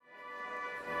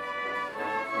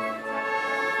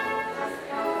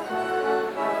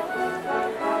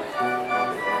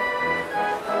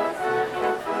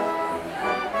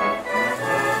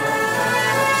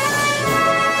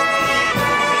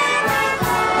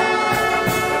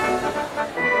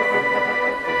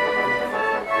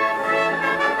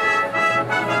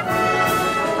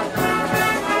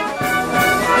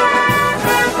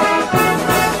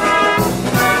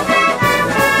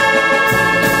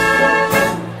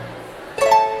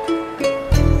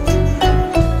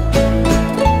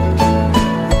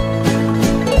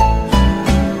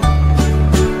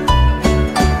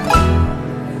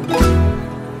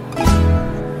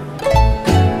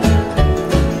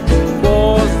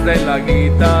de la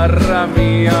guitarra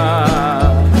mía.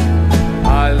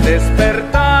 Al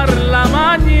despertar la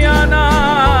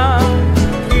mañana,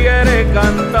 quiere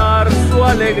cantar su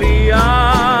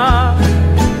alegría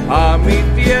a mi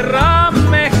tierra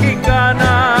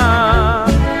mexicana.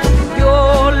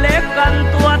 Yo le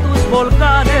canto a tus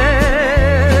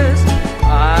volcanes,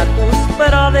 a tus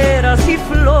praderas y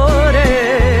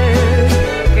flores,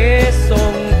 que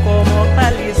son como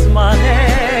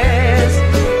talismanes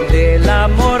del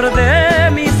amor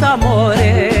de mis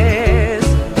amores.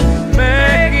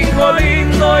 México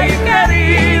lindo y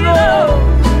querido,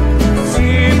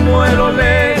 si muero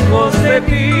lejos de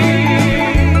ti,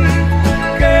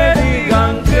 que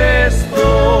digan que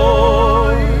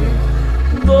estoy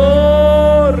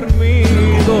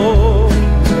dormido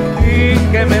y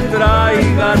que me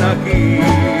traigan aquí.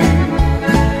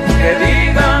 Que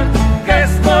digan que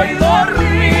estoy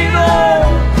dormido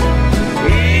y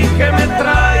que me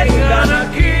traigan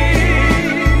aquí.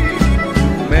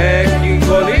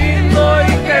 México lindo y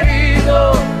querido,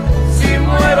 si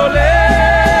muero lejos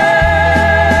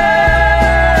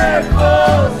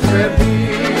de ti.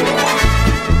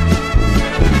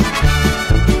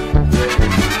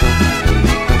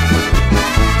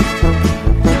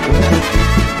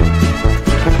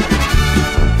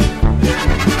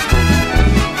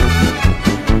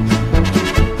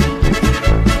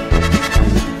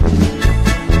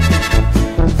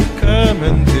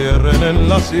 En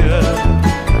la sierra,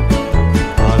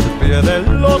 al pie de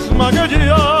los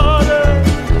Magallanes,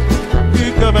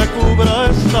 y que me cubra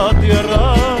esta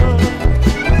tierra,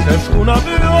 que es cuna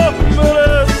de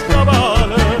hombres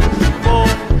cabales,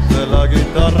 voz de la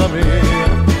guitarra mía.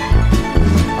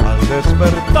 Al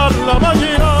despertar la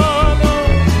mañana,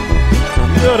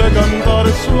 quiere cantar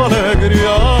su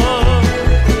alegría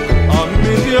a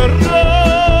mi tierra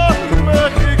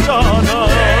mexicana.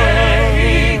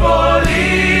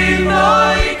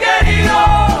 Y querido,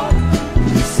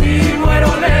 si muero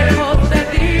lejos de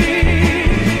ti,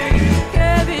 que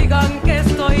digan que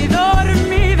estoy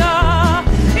dormida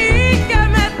y que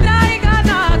me traigan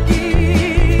aquí.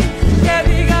 Que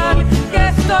digan que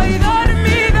estoy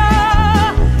dormida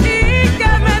y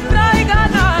que me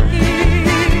traigan aquí.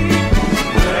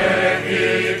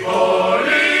 México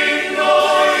lindo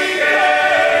y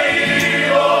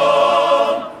querido,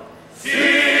 si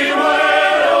muero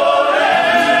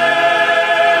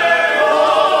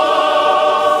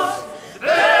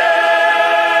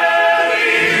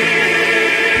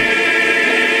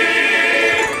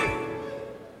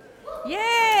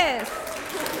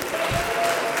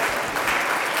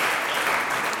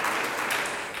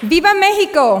Viva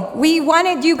Mexico! We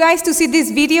wanted you guys to see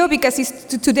this video because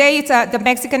today it's the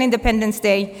Mexican Independence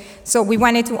Day. So we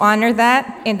wanted to honor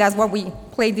that, and that's why we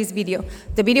played this video.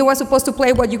 The video was supposed to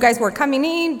play while you guys were coming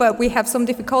in, but we have some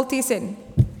difficulties, and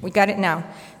we got it now.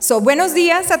 So buenos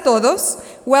dias a todos.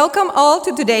 Welcome all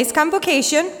to today's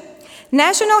Convocation.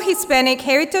 National Hispanic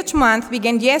Heritage Month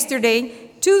began yesterday,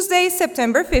 Tuesday,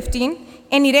 September 15,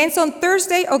 and it ends on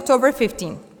Thursday, October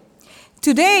 15.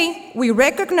 Today, we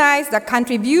recognize the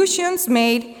contributions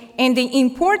made and the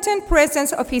important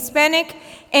presence of Hispanic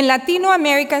and Latino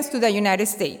Americans to the United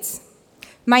States.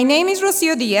 My name is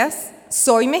Rocio Diaz,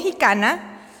 soy mexicana.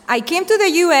 I came to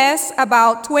the US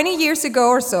about 20 years ago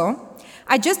or so.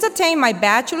 I just attained my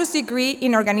bachelor's degree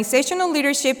in organizational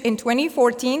leadership in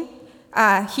 2014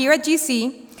 here at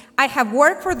GC. I have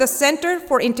worked for the Center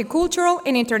for Intercultural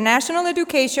and International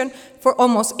Education for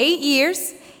almost 8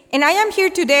 years, and I am here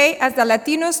today as the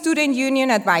Latino Student Union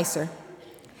Advisor.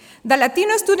 The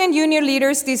Latino Student Union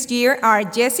leaders this year are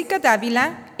Jessica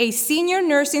Davila, a senior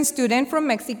nursing student from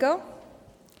Mexico,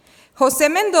 Jose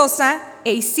Mendoza,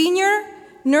 a senior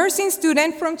nursing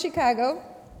student from Chicago,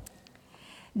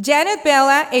 Janet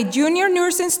Bella, a junior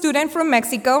nursing student from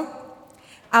Mexico,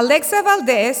 Alexa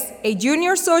Valdez, a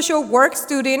junior social work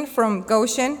student from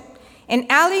Goshen, and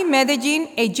Ali Medellin,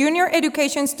 a junior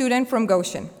education student from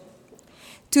Goshen.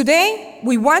 Today,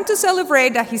 we want to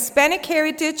celebrate the Hispanic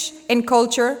heritage and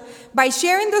culture by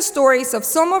sharing the stories of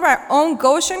some of our own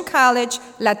Goshen College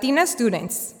Latina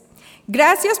students.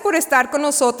 Gracias por estar con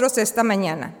nosotros esta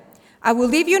mañana. I will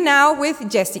leave you now with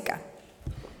Jessica.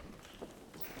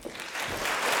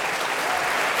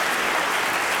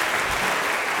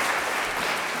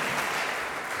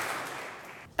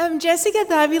 I'm Jessica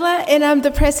Davila, and I'm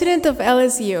the president of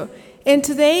LSU. And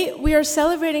today, we are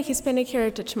celebrating Hispanic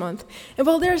Heritage Month. And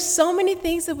while there are so many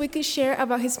things that we could share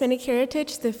about Hispanic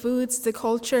heritage, the foods, the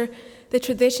culture, the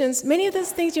traditions, many of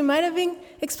those things you might have been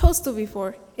exposed to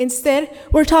before. Instead,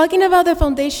 we're talking about the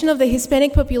foundation of the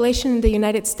Hispanic population in the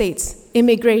United States,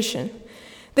 immigration.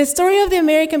 The story of the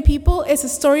American people is a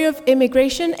story of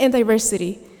immigration and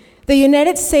diversity. The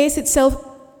United States itself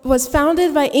was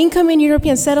founded by incoming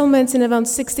European settlements in around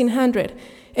 1600,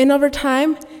 and over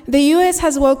time, the U.S.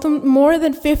 has welcomed more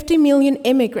than 50 million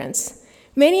immigrants.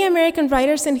 Many American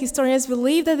writers and historians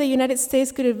believe that the United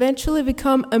States could eventually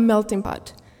become a melting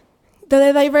pot, that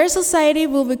a diverse society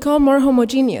will become more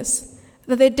homogeneous,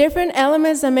 that the different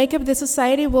elements that make up the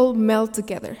society will meld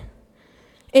together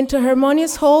into a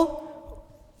harmonious whole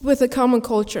with a common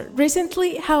culture.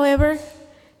 Recently, however,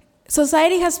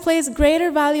 society has placed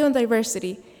greater value on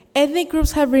diversity. Ethnic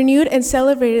groups have renewed and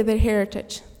celebrated their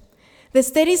heritage. The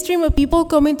steady stream of people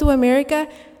coming to America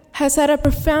has had a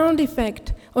profound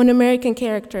effect on American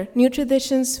character. New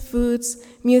traditions, foods,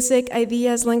 music,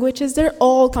 ideas, languages, they're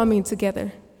all coming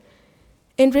together.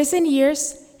 In recent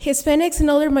years, Hispanics and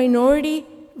other minority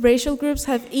racial groups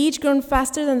have each grown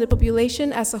faster than the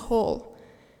population as a whole.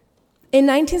 In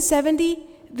 1970,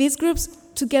 these groups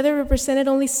together represented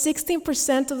only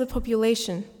 16% of the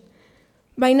population.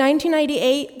 By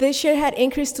 1998, this share had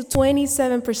increased to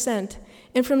 27%,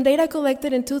 and from data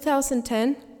collected in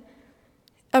 2010,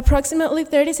 approximately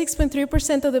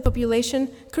 36.3% of the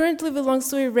population currently belongs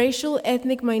to a racial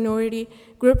ethnic minority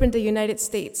group in the United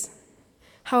States.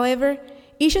 However,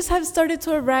 issues have started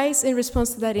to arise in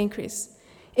response to that increase.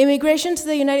 Immigration to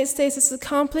the United States is a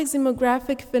complex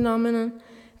demographic phenomenon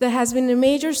that has been a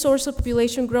major source of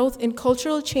population growth and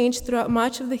cultural change throughout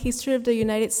much of the history of the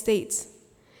United States.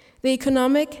 The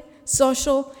economic,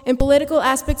 social, and political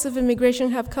aspects of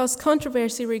immigration have caused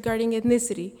controversy regarding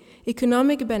ethnicity,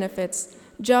 economic benefits,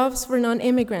 jobs for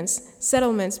non-immigrants,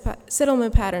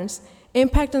 settlement patterns,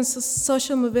 impact on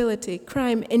social mobility,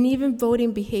 crime, and even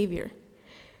voting behavior.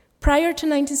 Prior to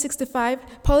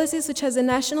 1965, policies such as the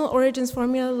National Origins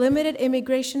Formula limited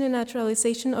immigration and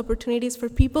naturalization opportunities for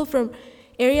people from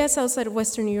areas outside of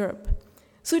Western Europe.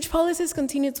 Such policies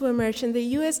continue to emerge, and the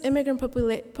U.S. immigrant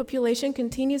population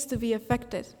continues to be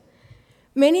affected.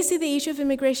 Many see the issue of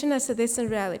immigration as a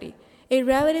distant reality, a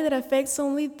reality that affects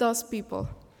only those people.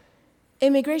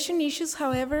 Immigration issues,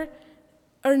 however,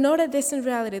 are not a distant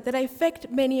reality that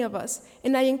affect many of us,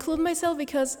 and I include myself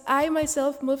because I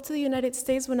myself moved to the United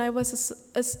States when I was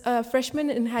a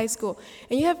freshman in high school,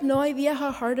 and you have no idea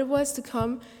how hard it was to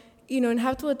come, and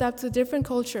have to adapt to a different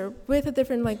culture with a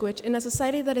different language in a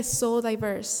society that is so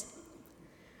diverse.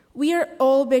 We are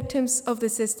all victims of the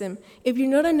system. If you're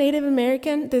not a Native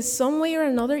American, there's some way or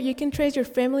another you can trace your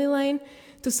family line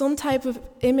to some type of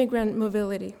immigrant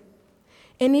mobility.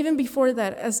 And even before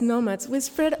that, as nomads, we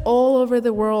spread all over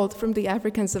the world from the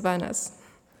African savannas.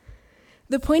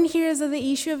 The point here is that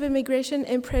the issue of immigration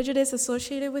and prejudice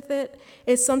associated with it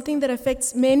is something that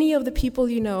affects many of the people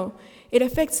you know. It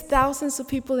affects thousands of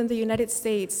people in the United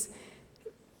States,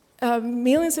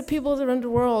 millions of people around the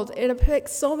world. It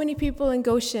affects so many people in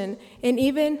Goshen, and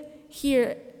even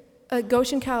here at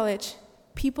Goshen College,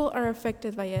 people are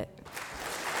affected by it.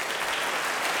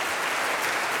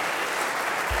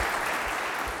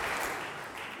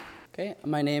 Okay,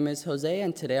 my name is Jose,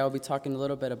 and today I'll be talking a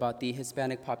little bit about the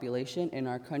Hispanic population in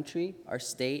our country, our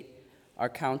state, our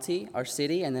county, our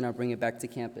city, and then I'll bring it back to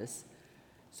campus.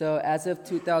 So as of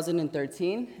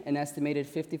 2013, an estimated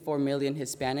 54 million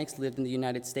Hispanics lived in the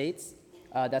United States.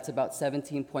 That's about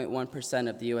 17.1%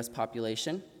 of the U.S.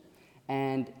 population.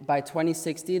 And by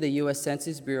 2060, the U.S.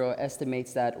 Census Bureau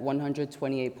estimates that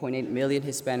 128.8 million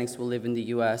Hispanics will live in the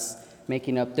U.S.,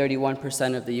 making up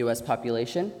 31% of the U.S.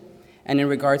 population. And in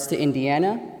regards to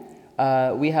Indiana,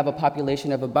 we have a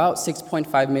population of about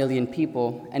 6.5 million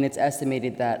people, and it's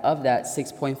estimated that of that,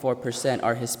 6.4%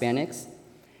 are Hispanics.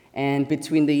 And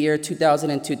between the year 2000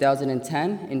 and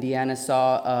 2010, Indiana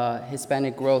saw a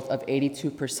Hispanic growth of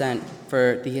 82%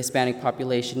 for the Hispanic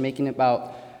population, making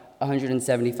about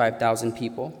 175,000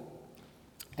 people.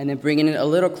 And then bringing it a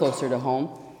little closer to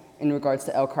home, in regards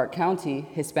to Elkhart County,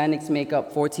 Hispanics make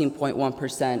up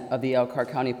 14.1% of the Elkhart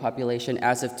County population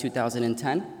as of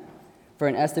 2010, for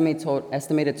an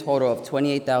estimated total of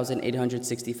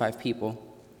 28,865 people.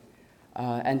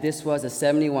 And this was a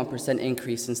 71%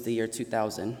 increase since the year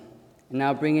 2000. And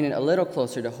now bringing it a little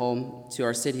closer to home, to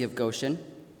our city of Goshen,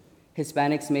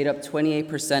 Hispanics made up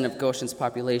 28% of Goshen's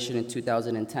population in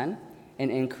 2010, an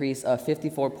increase of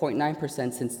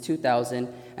 54.9% since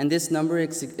 2000. And this number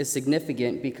is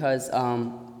significant because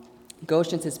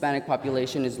Goshen's Hispanic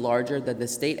population is larger than the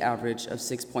state average of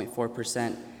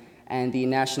 6.4% and the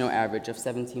national average of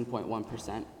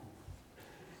 17.1%.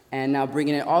 And now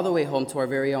bringing it all the way home to our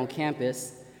very own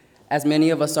campus, as many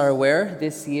of us are aware,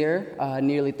 this year,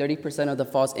 nearly 30% of the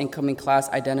fall's incoming class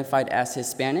identified as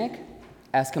Hispanic,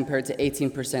 as compared to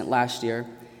 18% last year.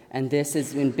 And this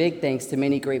is in big thanks to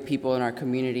many great people in our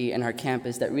community and our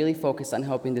campus that really focus on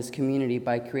helping this community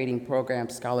by creating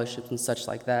programs, scholarships, and such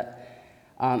like that.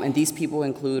 And these people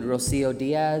include Rocio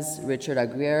Diaz, Richard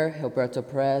Aguirre, Gilberto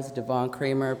Perez, Devon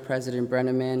Kramer, President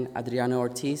Brenneman, Adriano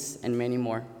Ortiz, and many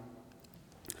more.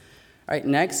 All right,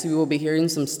 next we will be hearing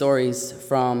some stories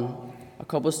from a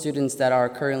couple students that are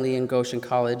currently in Goshen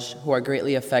College who are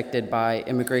greatly affected by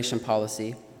immigration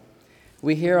policy.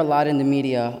 We hear a lot in the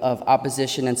media of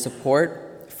opposition and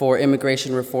support for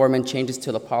immigration reform and changes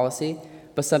to the policy,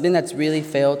 but something that's really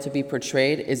failed to be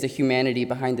portrayed is the humanity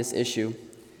behind this issue.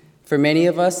 For many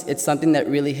of us, it's something that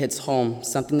really hits home,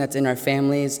 something that's in our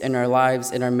families, in our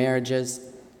lives, in our marriages,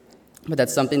 but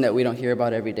that's something that we don't hear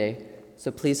about every day.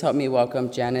 So please help me welcome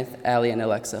Janeth, Ali, and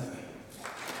Alexa.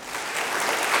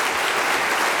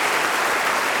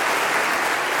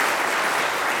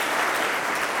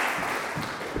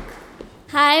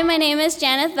 Hi, my name is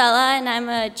Janeth Vela, and I'm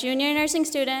a junior nursing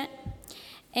student,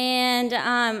 and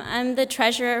I'm the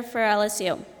treasurer for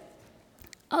LSU.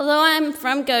 Although I'm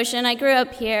from Goshen, I grew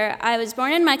up here. I was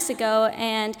born in Mexico,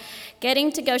 and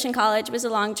getting to Goshen College was a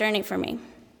long journey for me.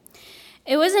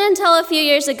 It wasn't until a few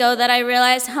years ago that I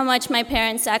realized how much my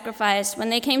parents sacrificed when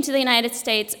they came to the United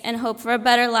States and hoped for a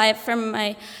better life for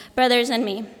my brothers and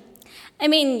me. I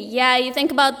mean, yeah, you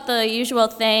think about the usual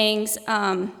things.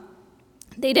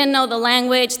 They didn't know the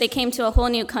language, they came to a whole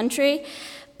new country,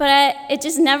 but it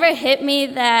just never hit me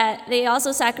that they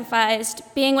also sacrificed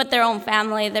being with their own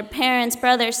family, their parents,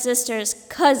 brothers, sisters,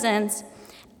 cousins,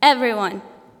 everyone.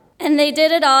 And they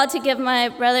did it all to give my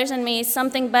brothers and me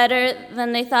something better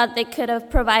than they thought they could have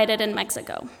provided in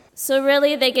Mexico. So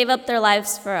really, they gave up their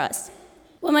lives for us.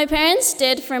 What my parents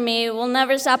did for me will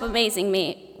never stop amazing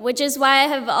me, which is why I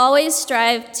have always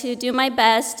strived to do my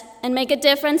best and make a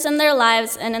difference in their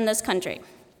lives and in this country.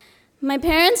 My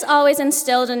parents always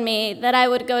instilled in me that I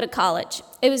would go to college.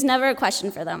 It was never a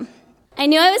question for them. I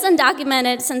knew I was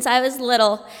undocumented since I was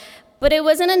little, but it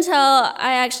wasn't until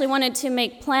I actually wanted to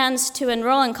make plans to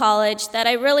enroll in college that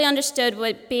I really understood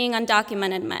what being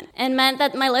undocumented meant. It meant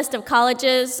that my list of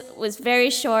colleges was very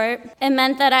short. It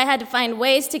meant that I had to find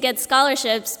ways to get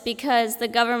scholarships because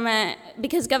government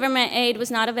aid was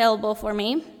not available for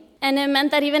me. And it meant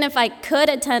that even if I could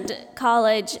attend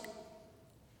college,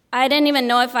 I didn't even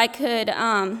know if I could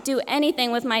do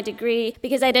anything with my degree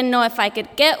because I didn't know if I could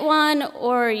get one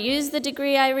or use the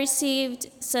degree I received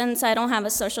since I don't have a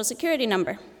social security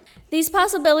number. These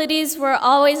possibilities were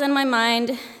always in my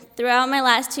mind throughout my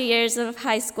last 2 years of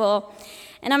high school.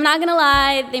 And I'm not gonna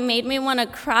lie, they made me wanna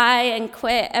cry and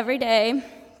quit every day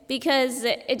because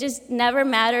it just never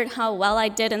mattered how well I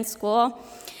did in school.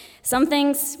 Some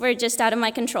things were just out of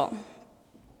my control.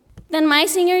 Then my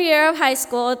senior year of high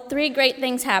school, 3 great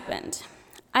things happened.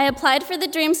 I applied for the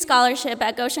Dream Scholarship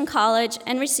at Goshen College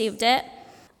and received it.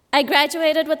 I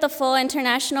graduated with a full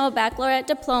international baccalaureate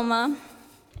diploma,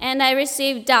 and I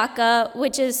received DACA,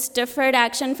 which is Deferred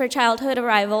Action for Childhood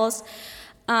Arrivals,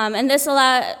 and this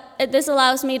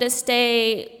allows me to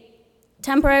stay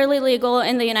temporarily legal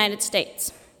in the United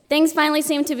States. Things finally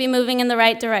seem to be moving in the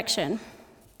right direction.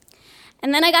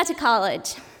 And then I got to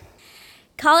college.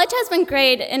 College has been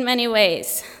great in many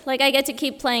ways. Like I get to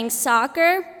keep playing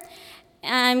soccer,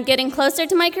 I'm getting closer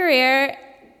to my career,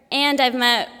 and I've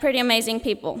met pretty amazing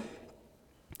people.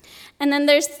 And then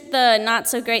there's the not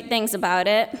so great things about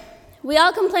it. We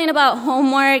all complain about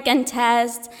homework and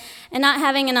tests and not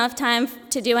having enough time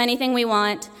to do anything we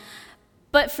want.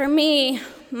 But for me,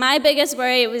 my biggest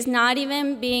worry was not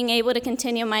even being able to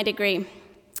continue my degree.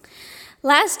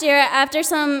 Last year, after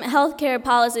some healthcare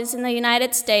policies in the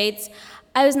United States,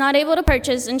 I was not able to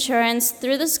purchase insurance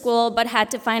through the school, but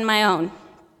had to find my own.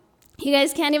 You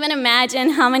guys can't even imagine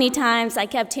how many times I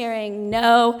kept hearing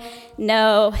no,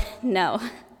 no, no.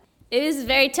 It was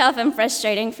very tough and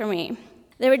frustrating for me.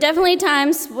 There were definitely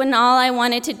times when all I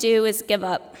wanted to do was give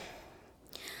up.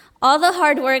 All the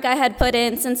hard work I had put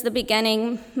in since the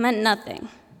beginning meant nothing.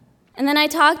 And then I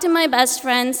talked to my best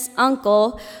friend's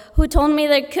uncle, who told me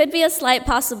there could be a slight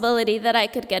possibility that I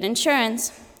could get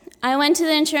insurance. I went to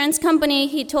the insurance company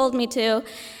he told me to,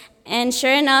 and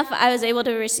sure enough, I was able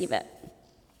to receive it.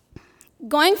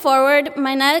 Going forward,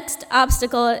 my next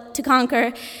obstacle to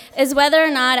conquer is whether or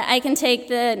not I can take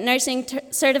the nursing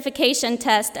certification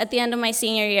test at the end of my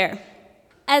senior year.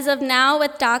 As of now,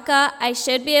 with DACA, I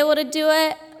should be able to do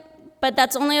it, but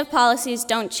that's only if policies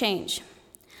don't change.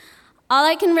 All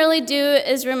I can really do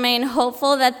is remain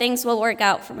hopeful that things will work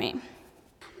out for me.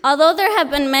 Although there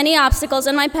have been many obstacles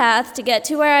in my path to get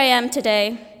to where I am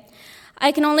today,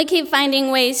 I can only keep finding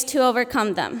ways to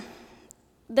overcome them.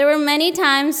 There were many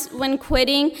times when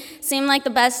quitting seemed like the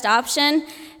best option,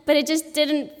 but but it just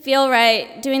didn't feel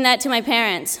right doing that to my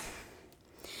parents.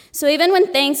 So even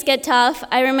when things get tough,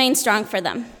 I remain strong for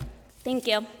them. Thank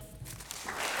you.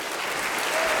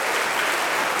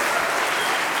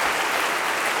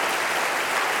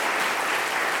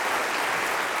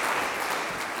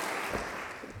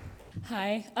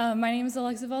 Hi, my name is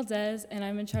Alexa Valdez, and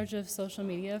I'm in charge of social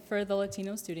media for the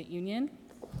Latino Student Union.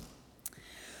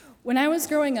 When I was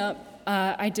growing up,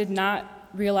 I did not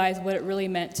realize what it really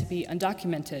meant to be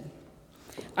undocumented.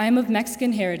 I am of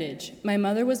Mexican heritage. My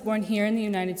mother was born here in the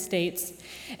United States,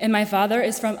 and my father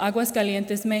is from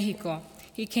Aguascalientes, Mexico.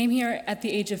 He came here at the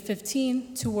age of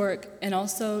 15 to work and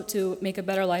also to make a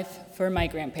better life for my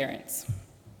grandparents.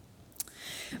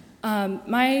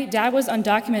 My dad was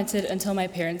undocumented until my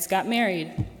parents got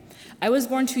married. I was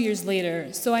born 2 years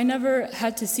later, so I never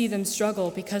had to see them struggle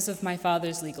because of my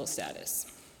father's legal status.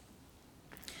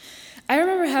 I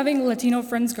remember having Latino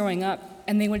friends growing up,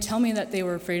 and they would tell me that they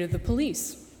were afraid of the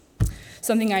police,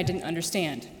 something I didn't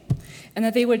understand, and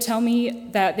that they would tell me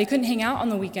that they couldn't hang out on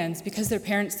the weekends because their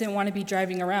parents didn't want to be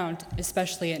driving around,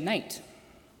 especially at night.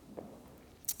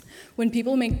 When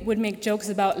people would make jokes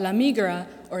about la migra,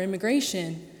 or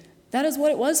immigration, that is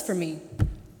what it was for me,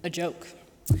 a joke.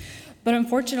 But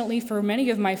unfortunately for many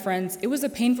of my friends, it was a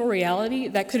painful reality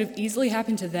that could have easily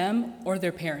happened to them or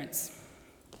their parents.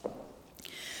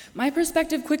 My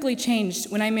perspective quickly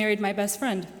changed when I married my best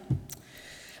friend.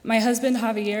 My husband,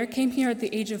 Javier, came here at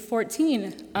the age of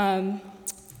 14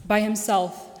 by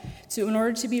himself in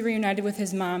order to be reunited with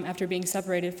his mom after being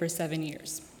separated for 7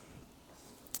 years.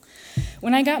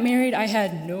 When I got married, I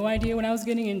had no idea what I was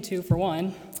getting into, for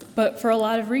one, but for a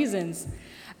lot of reasons.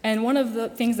 And one of the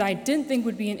things I didn't think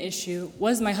would be an issue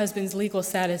was my husband's legal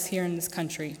status here in this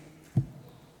country.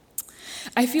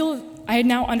 I feel I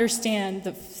now understand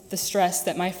the stress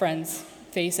that my friends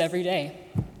face every day.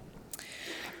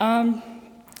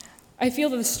 I feel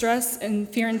the stress and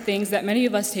fear and things that many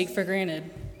of us take for granted,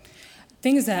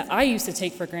 things that I used to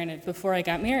take for granted before I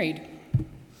got married.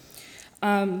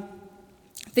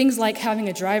 Things like having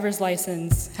a driver's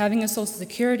license, having a social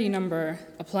security number,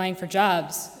 applying for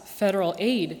jobs, federal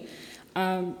aid,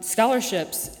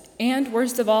 scholarships, and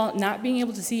worst of all, not being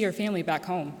able to see your family back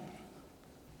home.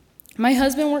 My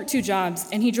husband worked 2 jobs,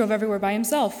 and he drove everywhere by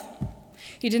himself.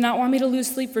 He did not want me to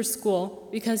lose sleep for school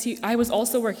because I was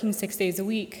also working 6 days a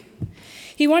week.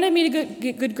 He wanted me to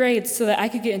get good grades so that I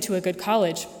could get into a good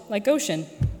college, like Goshen.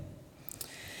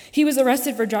 He was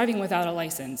arrested for driving without a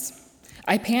license.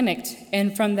 I panicked,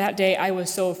 and from that day, I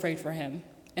was so afraid for him.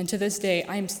 And to this day,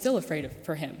 I am still afraid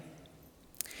for him.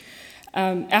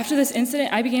 After this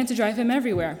incident, I began to drive him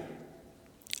everywhere.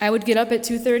 I would get up at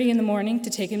 2:30 in the morning to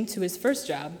take him to his first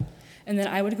job, and then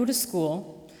I would go to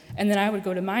school, and then I would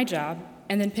go to my job,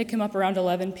 and then pick him up around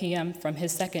 11 p.m. from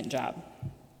his second job.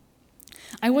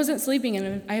 I wasn't sleeping,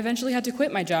 and I eventually had to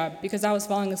quit my job because I was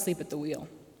falling asleep at the wheel.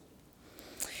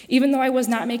 Even though I was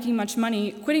not making much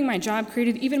money, quitting my job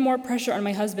created even more pressure on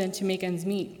my husband to make ends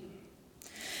meet.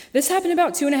 This happened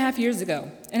about 2.5 years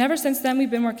ago, and ever since then,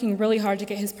 we've been working really hard to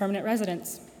get his permanent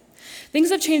residence. Things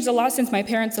have changed a lot since my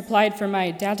parents applied for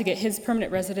my dad to get his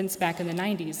permanent residence back in the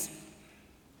 90s.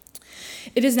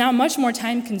 It is now much more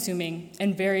time-consuming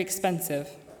and very expensive.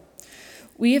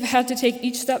 We have had to take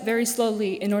each step very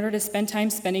slowly in order to spend time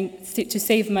to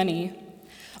save money.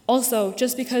 Also,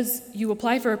 just because you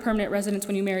apply for a permanent residence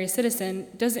when you marry a citizen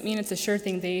doesn't mean it's a sure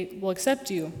thing they will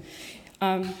accept you.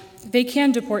 They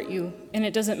can deport you, and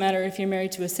it doesn't matter if you're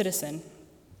married to a citizen.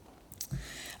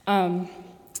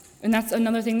 And that's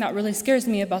another thing that really scares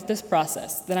me about this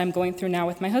process that I'm going through now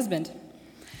with my husband.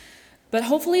 But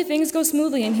hopefully things go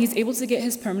smoothly and he's able to get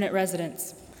his permanent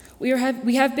residence. We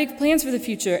have big plans for the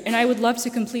future, and I would love to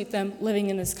complete them living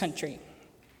in this country.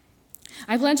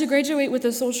 I plan to graduate with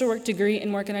a social work degree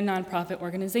and work in a nonprofit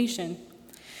organization.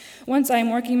 Once I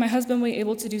am working, my husband will be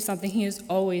able to do something he has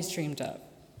always dreamed of,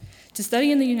 to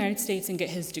study in the United States and get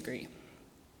his degree.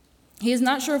 He is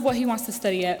not sure of what he wants to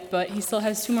study yet, but he still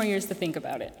has 2 more years to think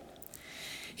about it.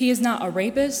 He is not a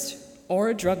rapist or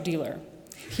a drug dealer.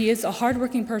 He is a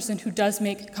hardworking person who does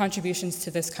make contributions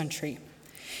to this country.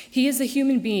 He is a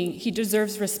human being. He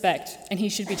deserves respect, and he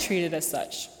should be treated as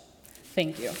such.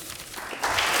 Thank you.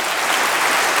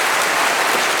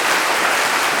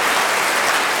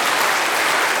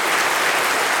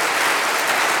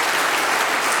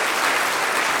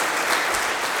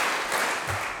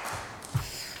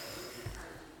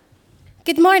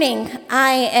 Good morning.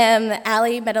 I am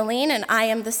Allie Medellin, and I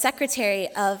am the secretary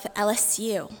of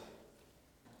LSU.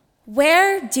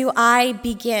 Where do I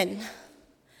begin?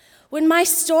 When my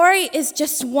story is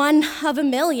just one of a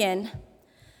million.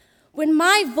 When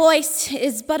my voice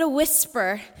is but a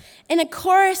whisper in a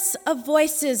chorus of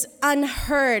voices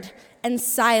unheard and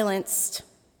silenced.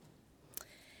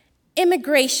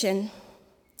 Immigration.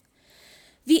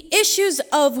 The issues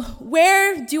of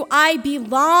where do I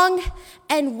belong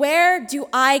and where do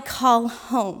I call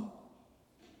home?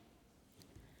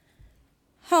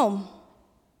 Home.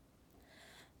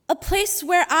 A place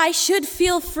where I should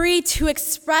feel free to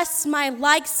express my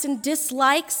likes and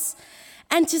dislikes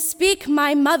and to speak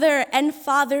my mother and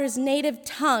father's native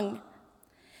tongue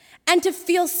and to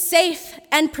feel safe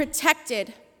and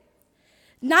protected,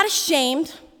 not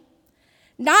ashamed,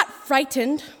 not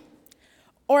frightened,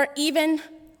 or even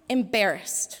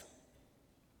embarrassed.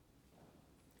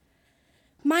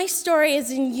 My story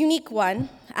is a unique one,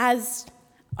 as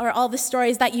are all the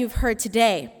stories that you've heard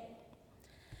today.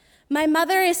 My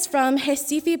mother is from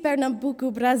Recife,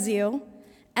 Pernambuco, Brazil,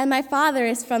 and my father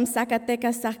is from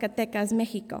Zacatecas,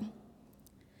 Mexico.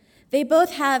 They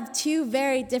both have two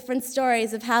very different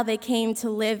stories of how they came to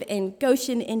live in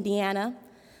Goshen, Indiana,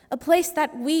 a place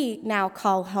that we now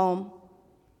call home.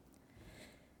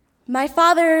 My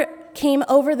father came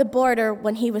over the border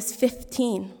when he was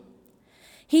 15.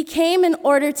 He came in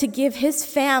order to give his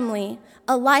family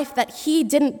a life that he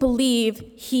didn't believe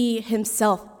he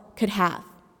himself could have.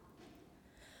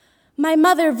 My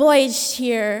mother voyaged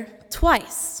here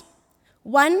twice,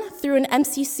 one through an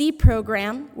MCC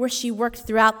program where she worked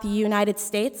throughout the United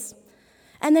States,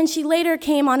 and then she later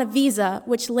came on a visa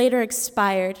which later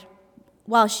expired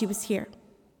while she was here.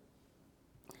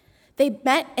 They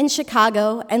met in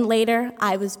Chicago, and later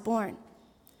I was born.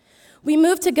 We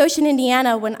moved to Goshen,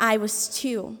 Indiana when I was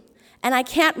 2, and I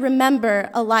can't remember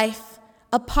a life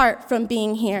apart from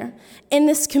being here in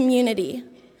this community,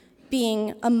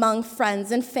 being among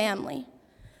friends and family.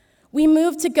 We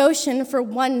moved to Goshen for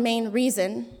one main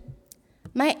reason.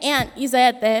 My aunt,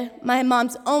 Isaete, my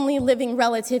mom's only living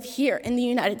relative here in the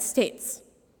United States.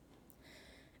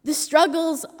 The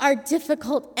struggles are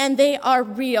difficult and they are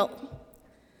real.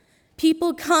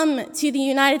 People come to the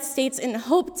United States in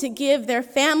hope to give their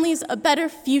families a better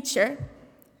future.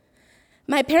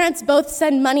 My parents both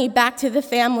send money back to the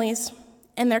families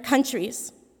and their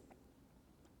countries.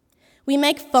 We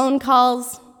make phone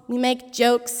calls, we make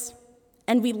jokes,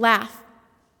 and we laugh.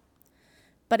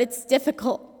 But it's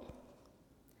difficult,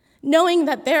 knowing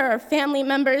that there are family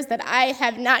members that I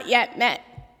have not yet met,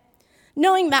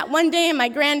 knowing that one day my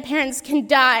grandparents can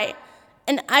die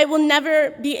and I will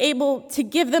never be able to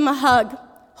give them a hug,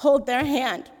 hold their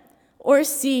hand, or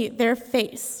see their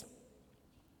face.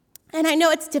 And I know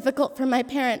it's difficult for my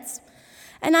parents,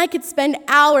 and I could spend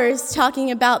hours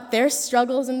talking about their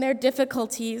struggles and their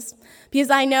difficulties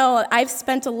because I know I've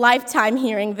spent a lifetime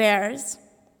hearing theirs.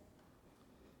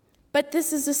 But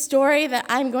this is a story that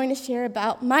I'm going to share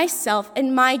about myself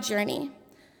and my journey.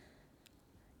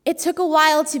 It took a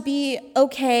while to be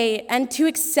okay and to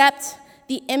accept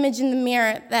the image in the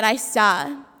mirror that I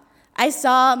saw. I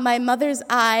saw my mother's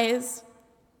eyes,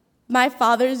 my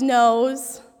father's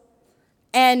nose,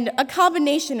 and a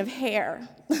combination of hair.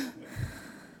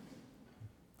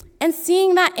 And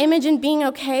seeing that image and being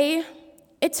okay,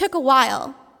 it took a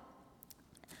while.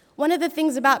 One of the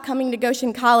things about coming to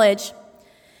Goshen College,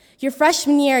 your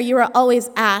freshman year, you were always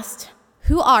asked,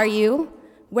 who are you?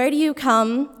 Where do you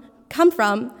come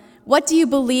from? What do you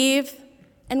believe?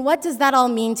 And what does that all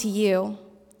mean to you?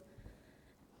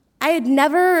 I had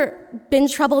never been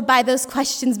troubled by those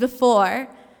questions before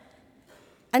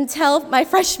until my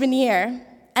freshman year,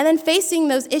 and then facing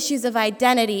those issues of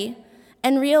identity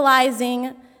and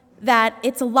realizing that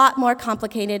it's a lot more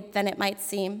complicated than it might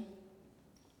seem.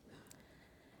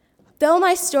 Though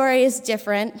my story is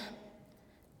different,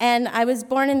 and I was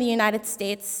born in the United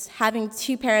States, having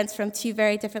two parents from two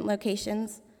very different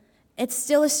locations, it's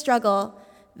still a struggle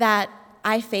that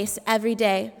I face every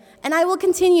day, and I will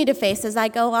continue to face as I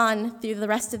go on through the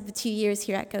rest of the 2 years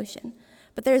here at Goshen.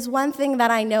 But there's one thing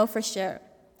that I know for sure.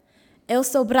 Eu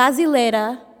sou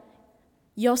brasileira,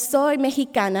 yo soy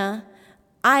mexicana,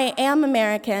 I am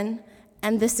American,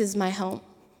 and this is my home.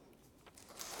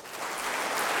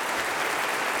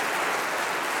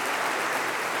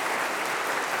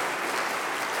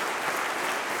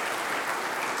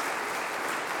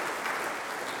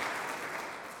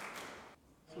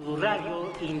 Radio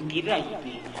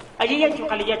Intidaiti. Ayan yung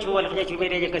kaliya chuwal kaya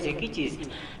chumere yung kasi kichis.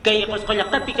 Kaya kos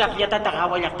kolak tapi ka kaya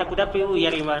tatakawayak takuda pe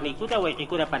uyari mani kuda way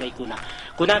kikuda para ikuna.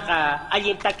 Kuna ka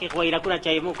ayin take kuwaira kuna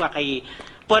chay mo ka kay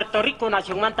Puerto Rico na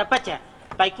siyang manta pacha.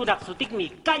 Pay kuna sutik mi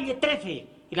calle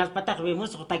 13. Inas patak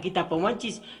vemos ko takita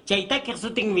pomanchis. Chay take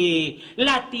sutik mi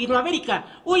Latino America.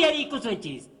 Uyari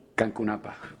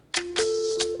Cancunapa.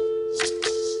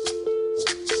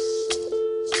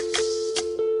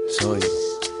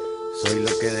 Soy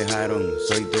lo que dejaron,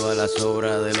 soy todas las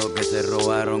obras de lo que se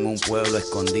robaron. Un pueblo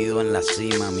escondido en la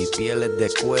cima, mi piel es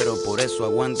de cuero, por eso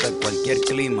aguanta cualquier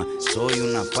clima. Soy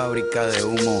una fábrica de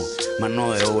humo,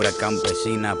 mano de obra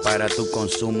campesina para tu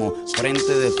consumo.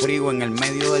 Frente de frío en el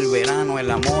medio del verano,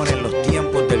 el amor en los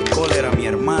tiempos del cólera, mi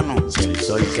hermano. El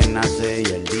sol que nace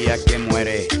y el día que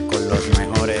muere, con los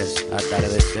mejores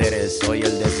atardeceres. Soy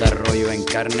el desarrollo en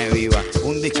carne viva,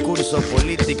 un discurso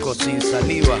político sin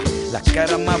saliva. Las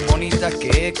caras más bonitas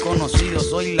que he conocido,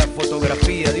 soy la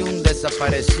fotografía de un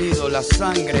desaparecido. La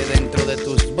sangre dentro de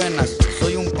tus venas,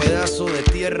 soy un pedazo de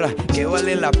tierra que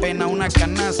vale la pena una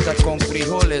canasta con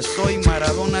frijoles. Soy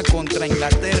Maradona contra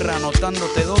Inglaterra,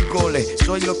 anotándote 2 goles.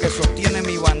 Soy lo que sostiene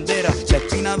mi bandera, la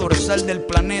espina dorsal del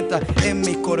planeta en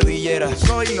mis cordilleras.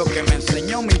 Soy lo que me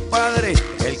enseñó mi padre,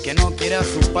 el que no quiere a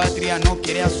su patria, no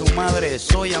quiere a su madre.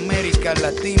 Soy América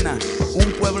Latina,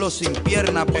 un pueblo sin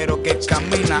pierna pero que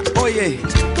camina. Oye,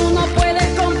 Tú no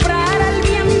puedes comprar al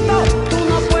viento, tú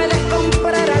no puedes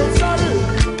comprar al sol,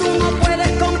 tú no puedes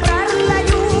comprar la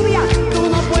lluvia, tú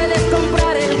no puedes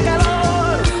comprar el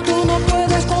calor, tú no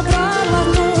puedes comprar las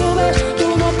nubes,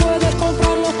 tú no puedes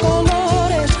comprar los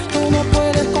colores, tú no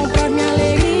puedes comprar mi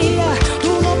alegría,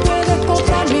 tú no puedes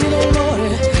comprar mis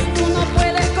dolores, tú no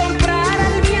puedes comprar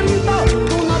al viento,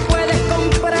 tú no puedes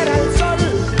comprar al sol,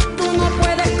 tú no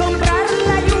puedes comprar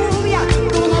la lluvia,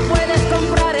 tú no puedes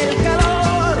comprar el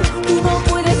calor, tú no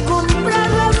puedes comprar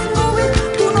las nubes,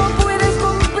 tú no puedes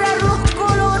comprar los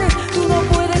colores, tú no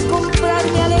puedes comprar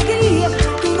mi alegría,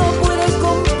 tú no puedes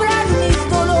comprar mis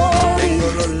dolores.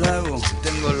 tengo los lagos,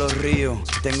 tengo los ríos,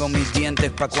 tengo mis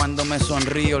dientes pa' cuando me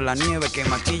sonrío, la nieve que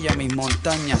maquilla mis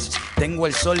montañas, tengo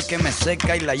el sol que me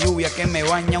seca y la lluvia que me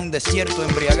baña, un desierto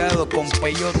embriagado con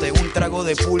peyote, un trago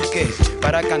de pulque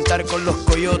para cantar con los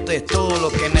coyotes, todo lo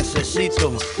que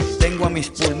necesito. Tengo a mis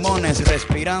pulmones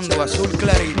respirando azul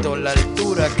clarito, la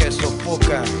altura que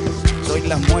sofoca. Soy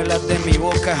las muelas de mi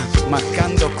boca,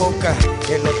 mascando coca.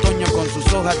 El otoño con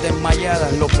sus hojas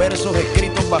desmayadas, los versos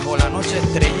escritos bajo la noche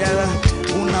estrellada.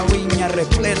 Una viña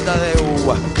repleta de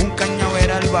uva, un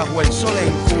cañaveral bajo el sol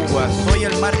en Cuba. Soy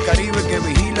el mar Caribe que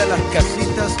vigila las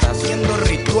casitas, haciendo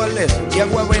rituales y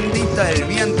agua bendita. El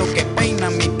viento que peina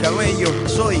mi cabello.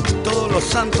 Soy todos los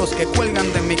santos que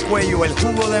cuelgan de mi cuello. El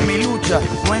jugo de mi lucha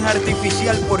no es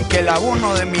artificial porque el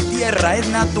abono de mi tierra es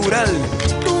natural.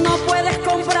 Tú no puedes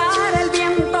comprar el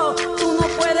viento, tú no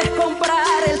puedes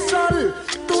comprar el sol,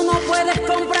 tú no puedes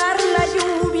comprar la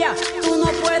lluvia, tú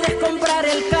no puedes comprar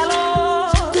el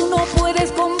calor, tú no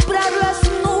puedes comprar las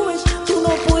nubes, tú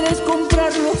no puedes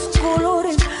comprar los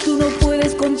colores, tú no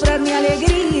puedes comprar mi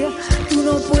alegría, tú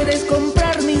no puedes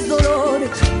comprar mis dolores.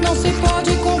 Não se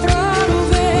pode comprar o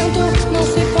vento, não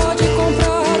se pode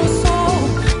comprar o sol,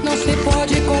 não se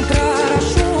pode comprar a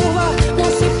chuva, não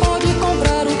se pode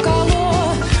comprar o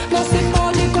calor, não se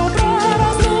pode comprar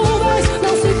as nuvens,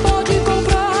 não se pode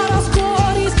comprar as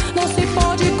cores, não se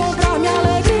pode comprar minha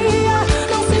alegria,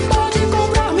 não se pode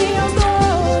comprar minhas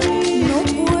dores. Não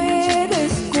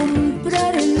puedes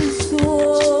comprar el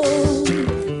sol,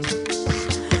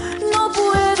 no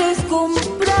puedes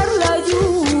comprar la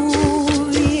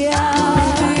lluvia.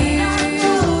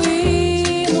 Y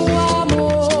no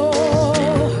amor,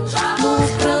 no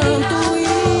pranto y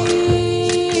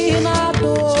na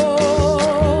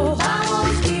dor.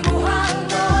 Vamos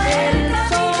dibujando el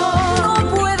sol. No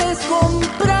puedes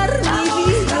comprar mi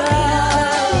vida.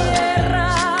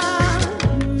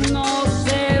 No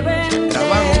se vende.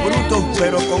 Trabajo bruto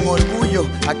pero con orgullo,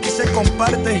 aquí se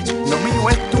comparte, lo mío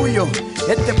es tuyo.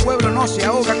 Este pueblo no se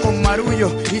ahoga con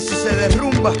marullo, y si se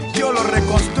derrumba yo lo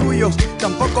reconstruyo.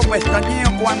 Tampoco pestañeo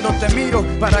cuando te miro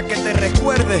para que te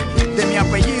recuerdes de mi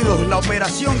apellido. La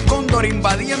operación Cóndor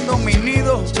invadiendo mi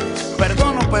nido,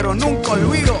 perdono pero nunca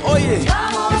olvido. Oye,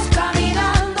 Vamos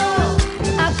caminando,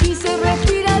 aquí se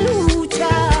respira lucha.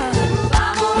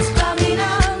 Vamos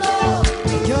caminando,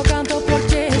 yo canto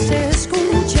porque se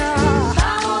escucha.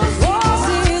 Vamos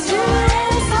voces de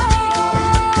desahogo.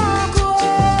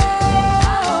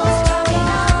 Vamos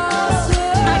caminando,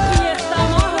 aquí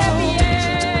estamos de pie.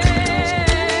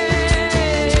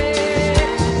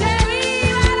 ¡Que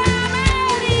viva la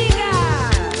América!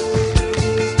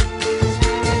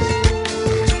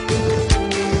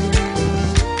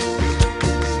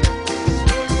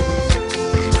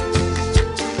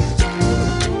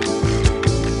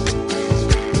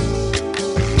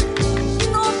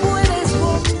 No puedes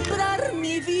comprar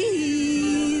mi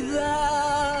vida.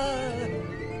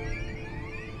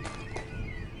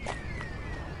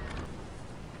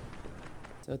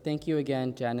 So thank you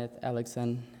again, Janet, Alex,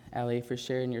 and Ali, for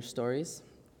sharing your stories.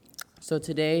 So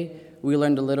today, we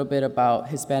learned a little bit about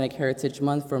Hispanic Heritage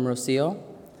Month from Rocio.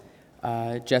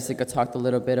 Jessica talked a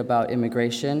little bit about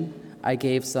immigration. I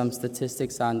gave some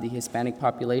statistics on the Hispanic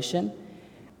population.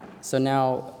 So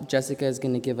now Jessica is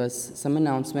going to give us some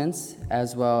announcements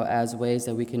as well as ways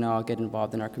that we can all get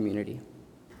involved in our community.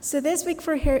 So this week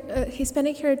for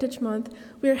Hispanic Heritage Month,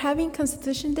 we are having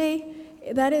Constitution Day.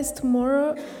 That is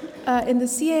tomorrow in the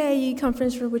CIIE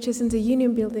conference room, which is in the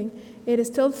Union Building. It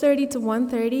is 12:30 to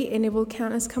 1:30, and it will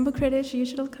count as combo credits. You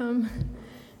should come.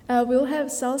 We'll have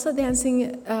salsa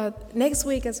dancing next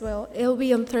week as well. It'll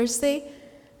be on Thursday.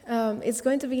 It's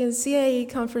going to be in CIIE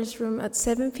conference room at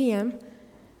 7 p.m.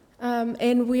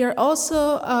 And we are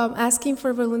also asking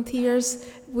for volunteers.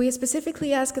 We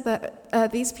specifically ask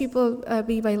that these people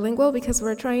be bilingual because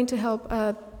we're trying to help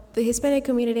the Hispanic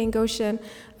community in Goshen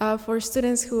for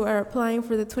students who are applying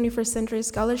for the 21st Century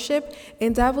Scholarship,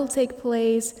 and that will take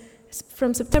place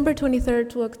from September 23rd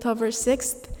to October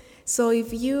 6th. So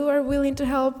if you are willing to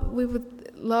help, we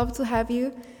would love to have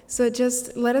you. So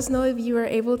just let us know if you are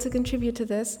able to contribute to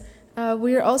this.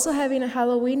 We are also having a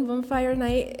Halloween bonfire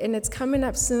night, and it's coming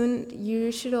up soon.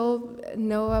 You should all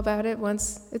know about it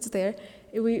once it's there.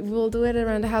 We will do it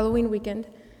around the Halloween weekend.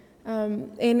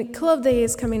 And Club Day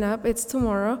is coming up. It's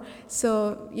tomorrow.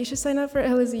 So you should sign up for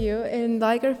LSU and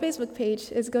like our Facebook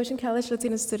page. It's Goshen College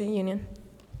Latino Student Union.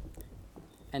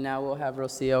 And now we'll have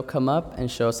Rocio come up and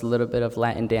show us a little bit of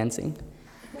Latin dancing.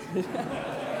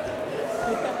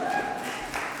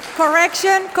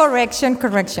 Correction.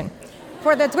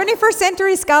 For the 21st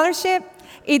Century Scholarship,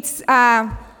 it's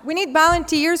we need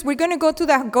volunteers. We're going to go to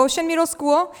the Goshen Middle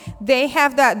School. They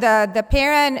have the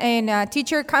parent and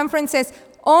teacher conferences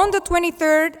on the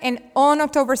 23rd and on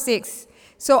October 6th.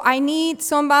 So I need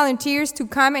some volunteers to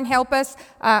come and help us,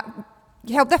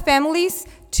 help the families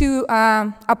to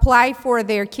apply for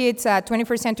their kids'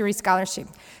 21st Century Scholarship.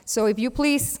 So if you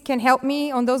please can help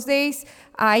me on those days,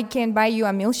 I can buy you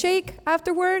a milkshake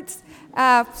afterwards.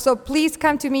 So please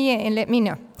come to me and let me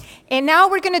know. And now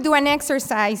we're going to do an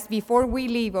exercise before we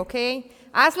leave, okay?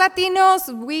 As Latinos,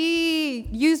 we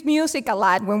use music a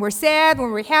lot when we're sad,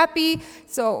 when we're happy.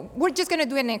 So we're just going to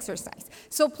do an exercise.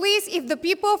 So please, if the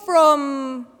people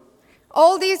from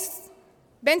all these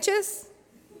benches,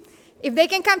 if they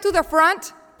can come to the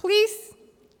front, please,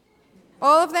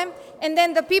 all of them. And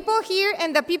then the people here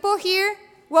and the people here,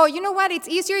 well, you know what? It's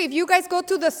easier if you guys go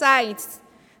to the sides,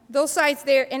 those sides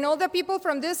there. And all the people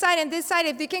from this side and this side,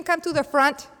 if they can come to the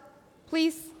front,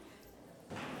 please.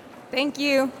 Thank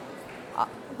you.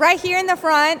 Right here in the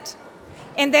front.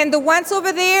 And then the ones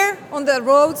over there on the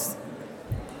roads,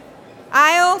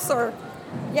 aisles, or,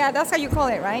 yeah, that's how you call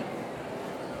it, right?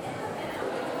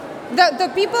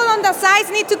 The people on the sides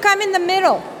need to come in the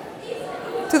middle,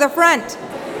 to the front.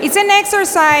 It's an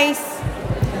exercise,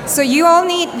 so you all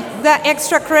need the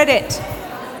extra credit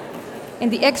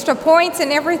and the extra points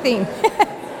and everything.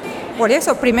 Por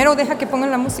eso, primero deja que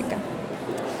pongan la música.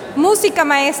 Música,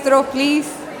 maestro, please.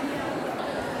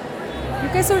 You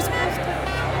guys are supposed to.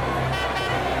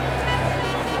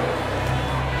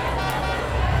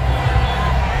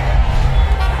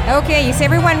 Okay, is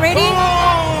everyone ready?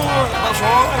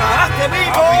 ¿Qué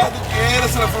vivo? ¿Qué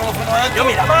quieres? Se le fueron los frenos a él. Yo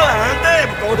mira para adelante.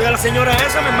 ¿Cómo te da la señora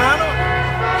esa, mi hermano?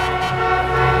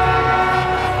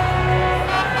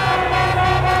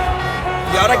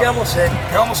 ¿Y ahora qué vamos a hacer?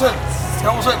 ¿Qué vamos a hacer? ¿Qué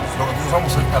vamos a hacer? Lo que nosotros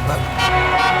vamos a hacer, cantar.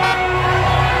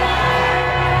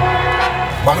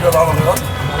 ¿Vamos a ir a la hora?